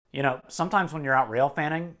You know, sometimes when you're out rail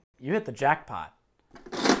fanning, you hit the jackpot.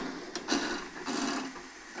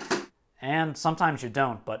 And sometimes you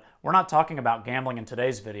don't, but we're not talking about gambling in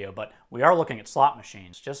today's video, but we are looking at slot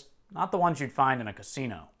machines, just not the ones you'd find in a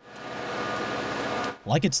casino.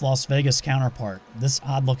 Like its Las Vegas counterpart, this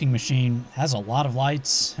odd-looking machine has a lot of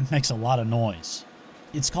lights and makes a lot of noise.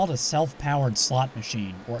 It's called a self-powered slot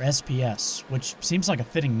machine, or SPS, which seems like a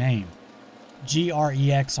fitting name.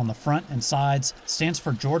 GREX on the front and sides stands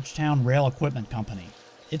for Georgetown Rail Equipment Company.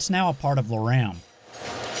 It's now a part of Loram.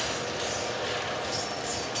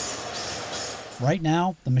 Right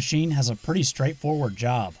now, the machine has a pretty straightforward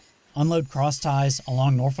job. Unload cross ties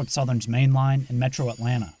along Norfolk Southern's main line in Metro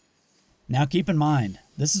Atlanta. Now keep in mind,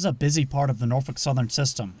 this is a busy part of the Norfolk Southern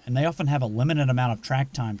system, and they often have a limited amount of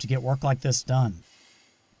track time to get work like this done.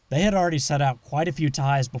 They had already set out quite a few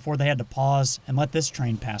ties before they had to pause and let this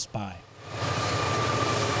train pass by.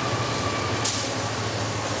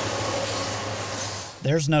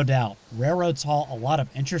 There's no doubt, railroads haul a lot of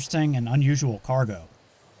interesting and unusual cargo.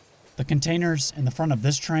 The containers in the front of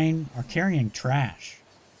this train are carrying trash.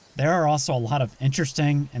 There are also a lot of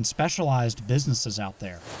interesting and specialized businesses out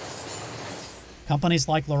there. Companies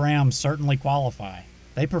like Loram certainly qualify.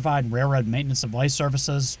 They provide railroad maintenance of way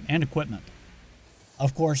services and equipment.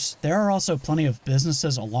 Of course, there are also plenty of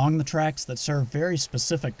businesses along the tracks that serve very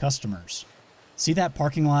specific customers. See that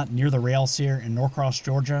parking lot near the rails here in Norcross,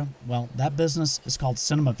 Georgia? Well, that business is called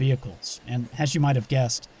Cinema Vehicles, and as you might have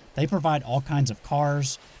guessed, they provide all kinds of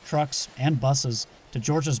cars, trucks, and buses to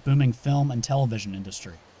Georgia's booming film and television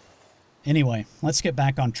industry. Anyway, let's get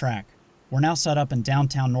back on track. We're now set up in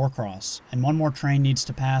downtown Norcross, and one more train needs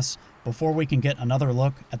to pass before we can get another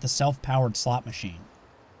look at the self-powered slot machine.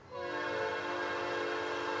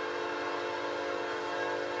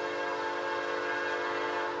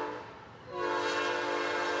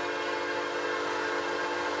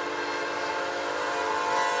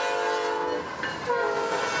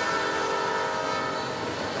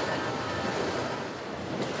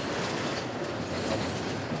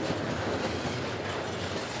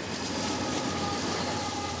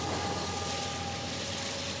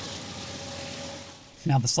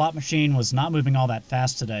 Now, the slot machine was not moving all that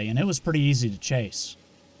fast today, and it was pretty easy to chase.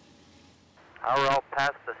 High rail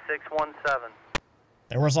past the 617.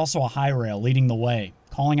 There was also a high rail leading the way,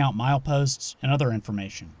 calling out mileposts and other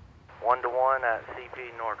information. 1-to-1 at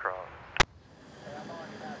CP Norcross.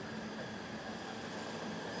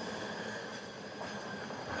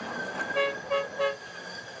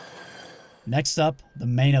 Next up, the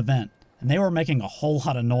main event, and they were making a whole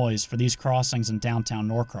lot of noise for these crossings in downtown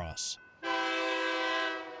Norcross.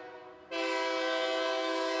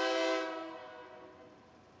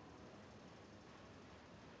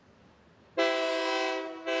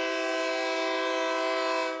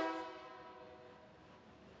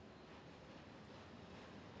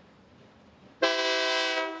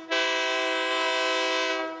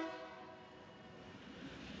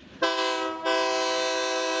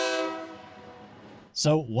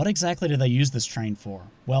 So what exactly do they use this train for?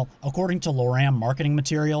 Well, according to Loram marketing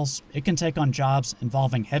materials, it can take on jobs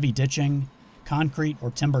involving heavy ditching, concrete or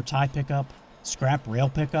timber tie pickup, scrap rail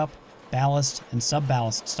pickup, ballast and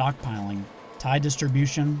sub-ballast stockpiling, tie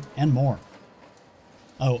distribution, and more.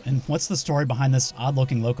 Oh, and what's the story behind this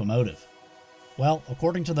odd-looking locomotive? Well,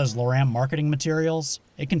 according to those Loram marketing materials,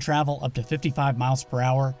 it can travel up to 55 miles per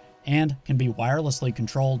hour and can be wirelessly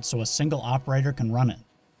controlled so a single operator can run it.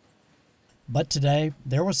 But today,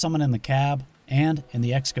 there was someone in the cab and in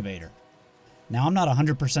the excavator. Now, I'm not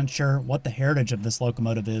 100% sure what the heritage of this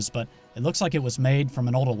locomotive is, but it looks like it was made from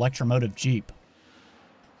an old electromotive Jeep.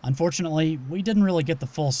 Unfortunately, we didn't really get the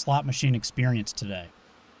full slot machine experience today.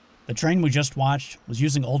 The train we just watched was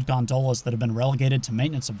using old gondolas that have been relegated to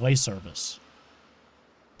maintenance of way service.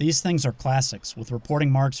 These things are classics, with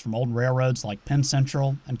reporting marks from old railroads like Penn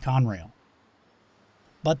Central and Conrail.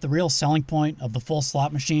 But the real selling point of the full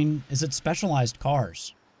slot machine is its specialized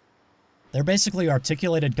cars. They're basically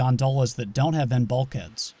articulated gondolas that don't have end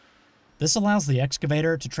bulkheads. This allows the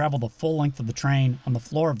excavator to travel the full length of the train on the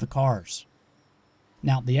floor of the cars.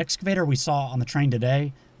 Now, the excavator we saw on the train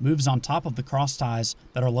today moves on top of the cross ties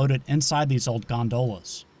that are loaded inside these old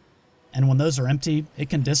gondolas. And when those are empty,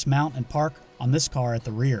 it can dismount and park on this car at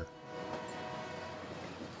the rear.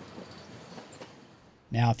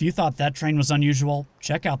 Now, if you thought that train was unusual,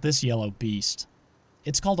 check out this yellow beast.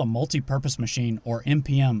 It's called a multi-purpose machine, or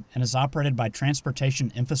MPM, and is operated by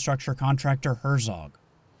transportation infrastructure contractor Herzog.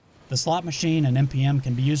 The slot machine and MPM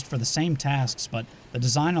can be used for the same tasks, but the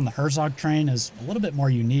design on the Herzog train is a little bit more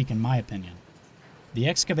unique in my opinion. The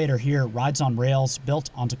excavator here rides on rails built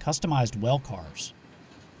onto customized well cars.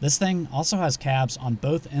 This thing also has cabs on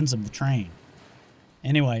both ends of the train.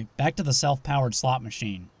 Anyway, back to the self-powered slot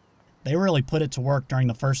machine. They really put it to work during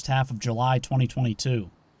the first half of July 2022.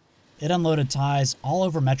 It unloaded ties all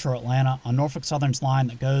over Metro Atlanta on Norfolk Southern's line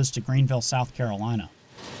that goes to Greenville, South Carolina.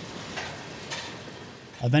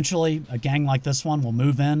 Eventually, a gang like this one will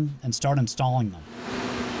move in and start installing them.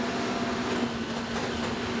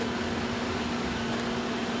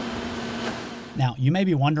 Now, you may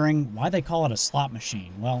be wondering why they call it a slot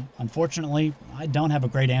machine. Well, unfortunately, I don't have a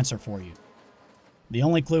great answer for you. The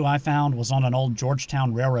only clue I found was on an old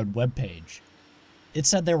Georgetown Railroad webpage. It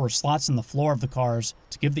said there were slots in the floor of the cars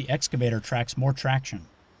to give the excavator tracks more traction.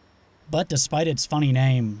 But despite its funny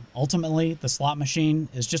name, ultimately, the slot machine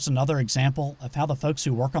is just another example of how the folks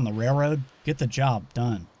who work on the railroad get the job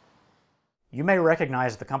done. You may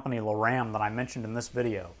recognize the company Loram that I mentioned in this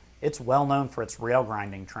video. It's well known for its rail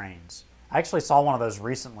grinding trains. I actually saw one of those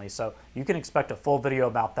recently, so you can expect a full video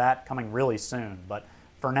about that coming really soon. But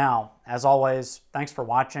for now, as always, thanks for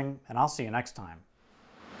watching, and I'll see you next time.